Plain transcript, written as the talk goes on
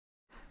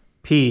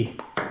P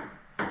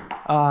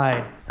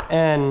I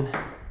N.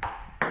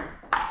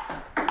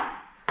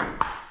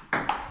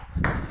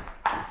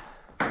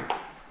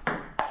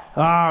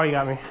 Oh, you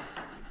got me.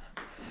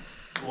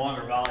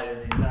 Longer volley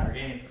than the entire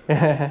game.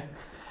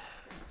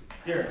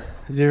 Zeros.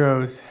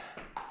 Zeros.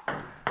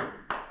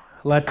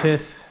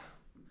 Lettuce.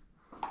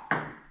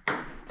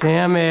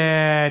 Damn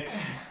it.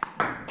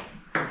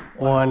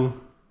 One.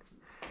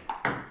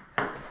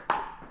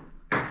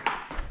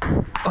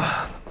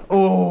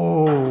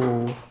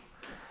 Oh.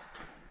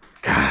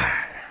 God.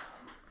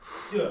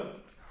 2.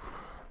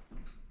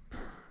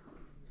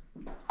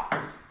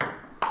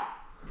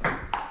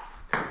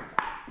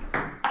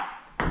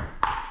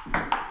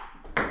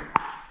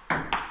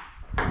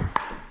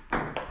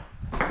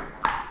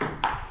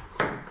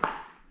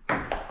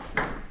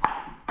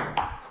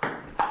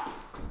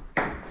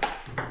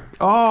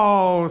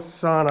 Oh,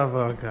 son of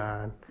a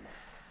god.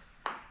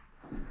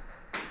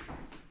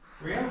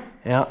 3.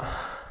 Yeah.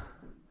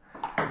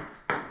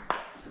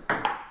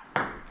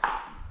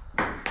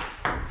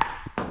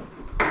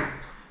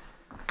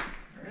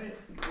 Alright,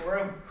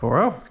 4-0.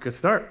 4-0. It's a good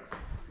start.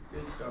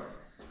 Good start.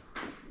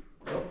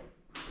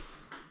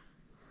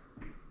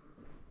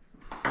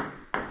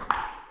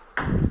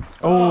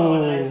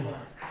 Oh, nice one.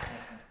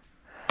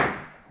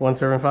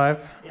 Nice one. 1-7-5.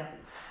 Yeah.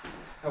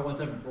 Oh,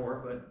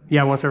 1-7-4, but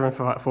Yeah,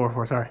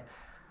 1-7-4. Sorry.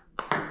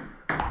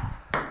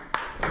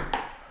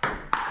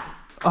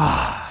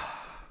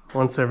 Ah,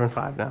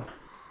 1-7-5 now.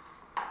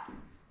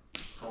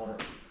 called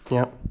it.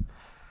 Yep.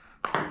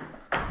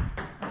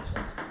 Nice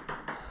one.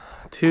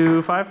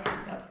 2-5.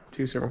 Yep.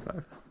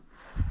 2-7-5.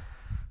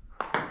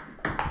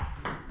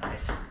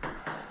 Nice.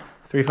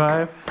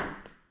 3-5.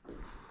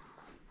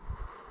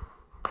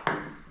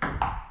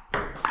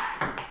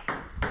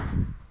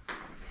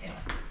 Damn.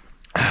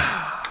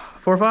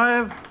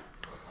 4-5.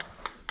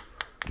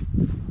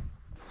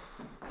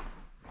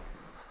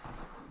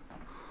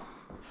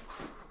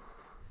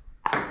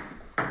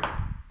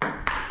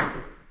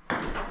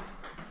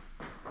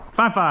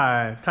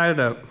 5-5. Tied it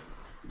up.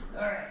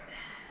 All right.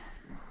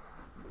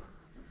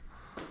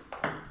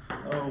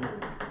 Oh.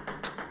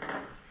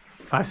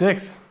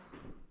 5-6.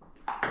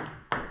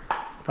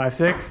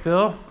 5-6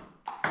 still.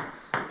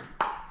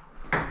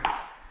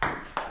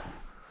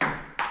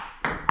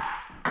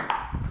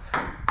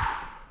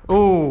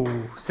 Oh,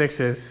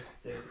 6s.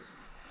 6s.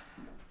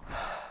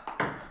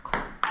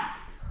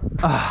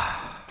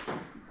 Ah,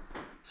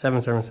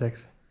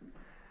 7-7-6.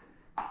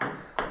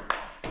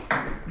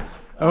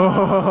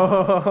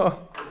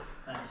 Oh,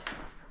 Nice.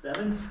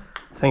 7s.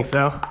 think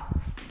so.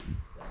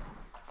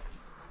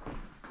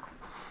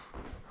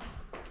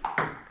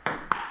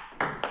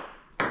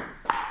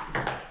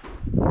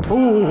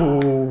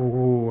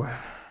 Ooh,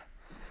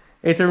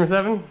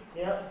 8-7-7.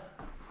 Yep.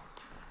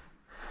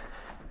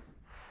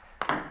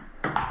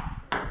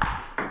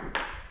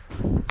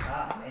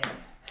 Ah,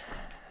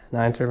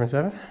 man.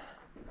 9-7-7.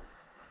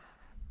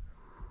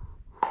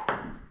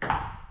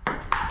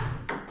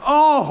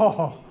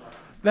 Oh,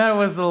 that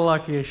was the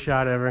luckiest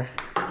shot ever.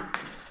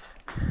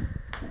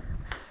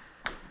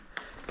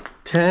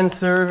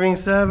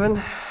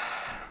 10-7.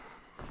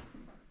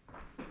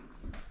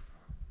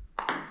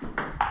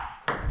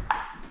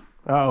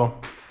 Uh-oh.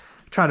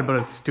 Tried to put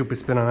a stupid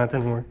spin on that,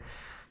 didn't work.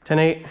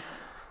 10-8.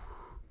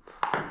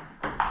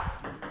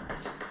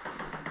 Nice.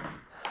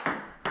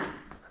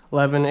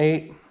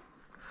 11-8.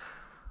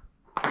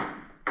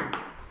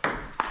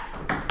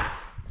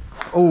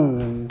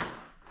 Oh.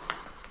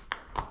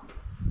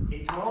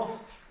 8-12.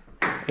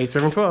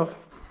 8-7-12.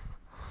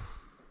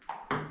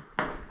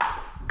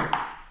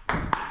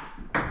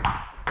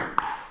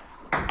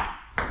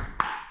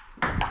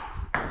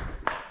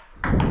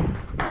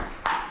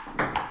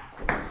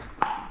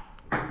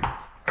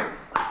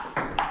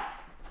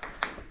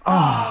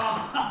 Oh.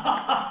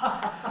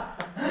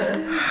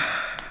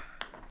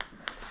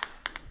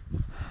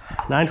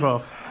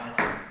 9-12.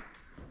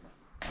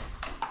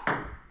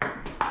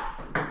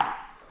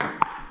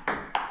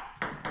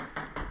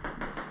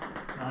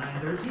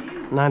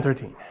 9-13.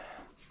 9-13.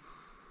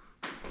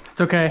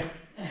 It's okay.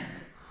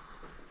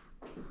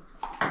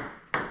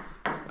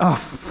 Oh,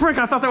 frick,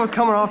 I thought that was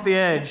coming off the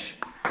edge.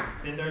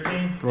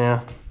 10-13.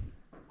 Yeah.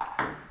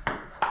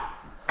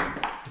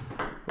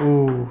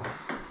 Ooh.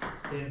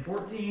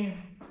 10-14.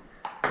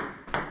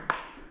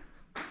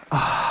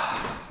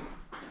 Ah.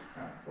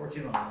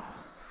 14-11.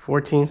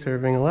 14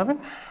 serving 11.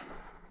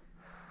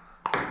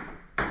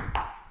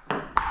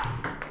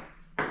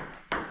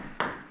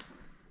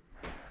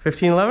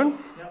 15-11.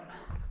 Yep.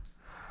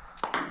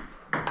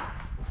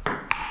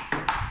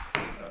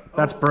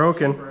 That's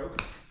broken.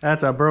 Broke.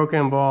 That's a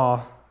broken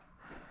ball.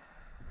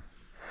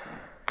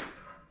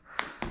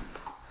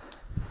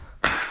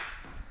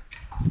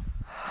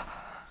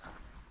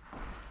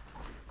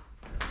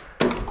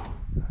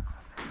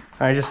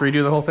 I just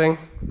redo the whole thing.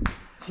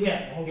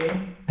 Yeah, whole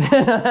game.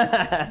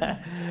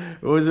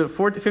 What was it?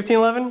 14, 15,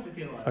 11?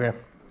 15-11. Okay.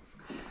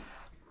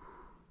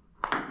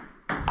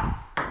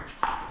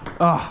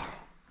 Oh.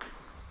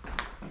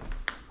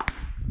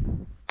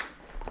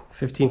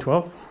 15,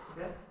 12.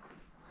 Yep.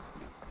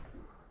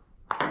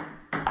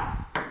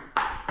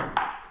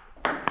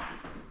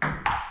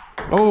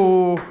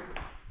 Oh.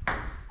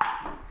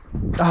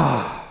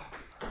 Ah.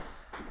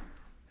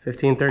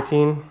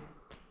 15-13.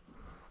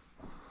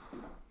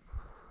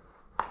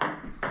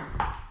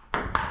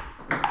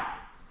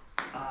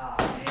 Ah,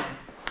 man.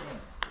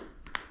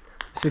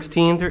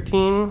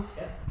 16-13.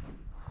 Yep.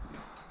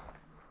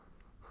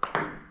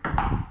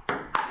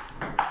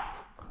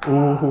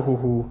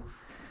 Ooh.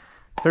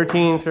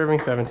 13 serving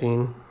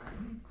 17.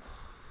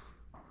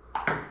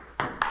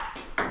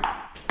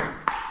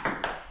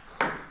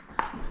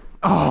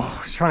 Oh, I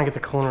was trying to get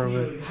the corner of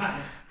it.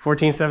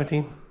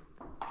 14-17.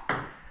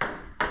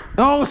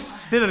 Oh,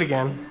 did it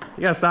again.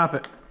 You gotta stop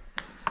it.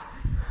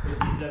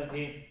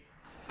 15-17.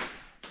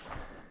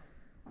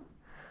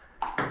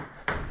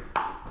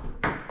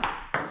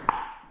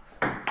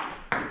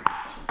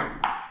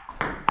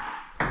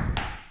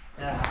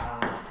 Ah,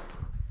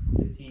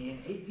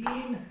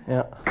 15-18.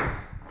 Yeah.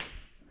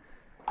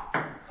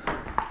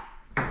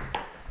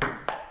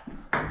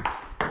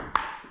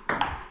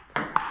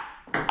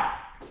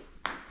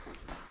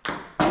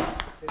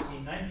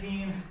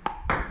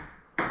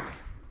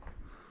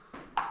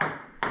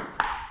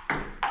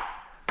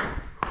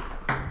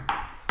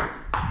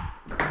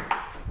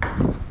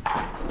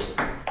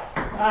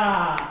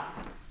 Ah.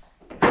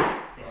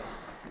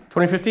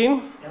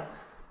 2015. Yep.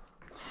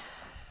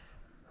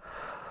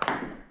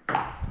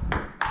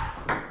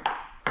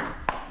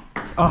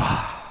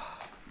 Oh.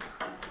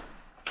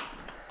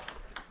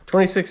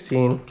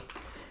 2016.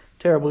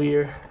 Terrible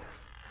year.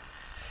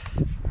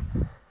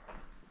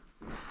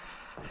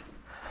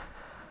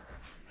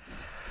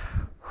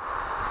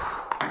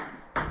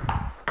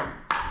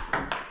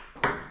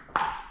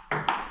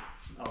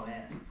 Oh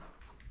man.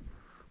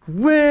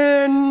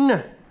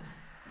 Win!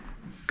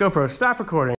 GoPro, stop recording.